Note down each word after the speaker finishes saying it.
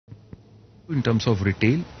In terms of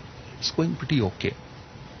retail, it's going pretty okay.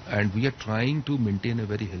 And we are trying to maintain a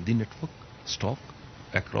very healthy network stock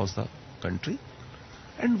across the country.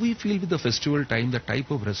 And we feel with the festival time, the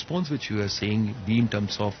type of response which you are seeing, be in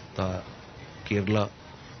terms of the Kerala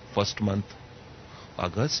first month,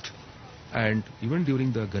 August, and even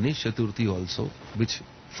during the Ganesh Chaturthi also, which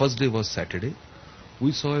first day was Saturday,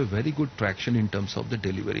 we saw a very good traction in terms of the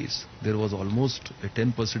deliveries. There was almost a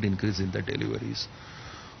 10% increase in the deliveries.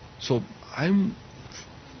 So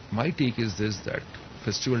my take is this, that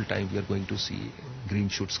festival time we are going to see green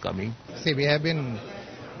shoots coming. See, we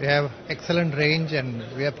have excellent range and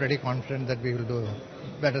we are pretty confident that we will do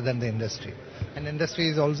better than the industry. And industry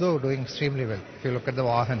is also doing extremely well. If you look at the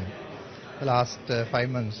Vahan, the last 5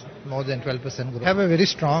 months, more than 12% growth. We have a very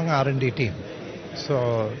strong R&D team.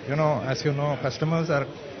 So, as you know, customers are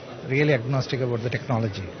really agnostic about the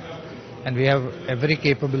technology. And we have every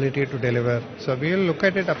capability to deliver. So we will look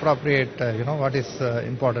at it appropriate, what is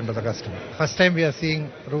important to the customer. First time we are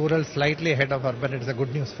seeing rural slightly ahead of urban. It's a good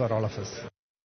news for all of us.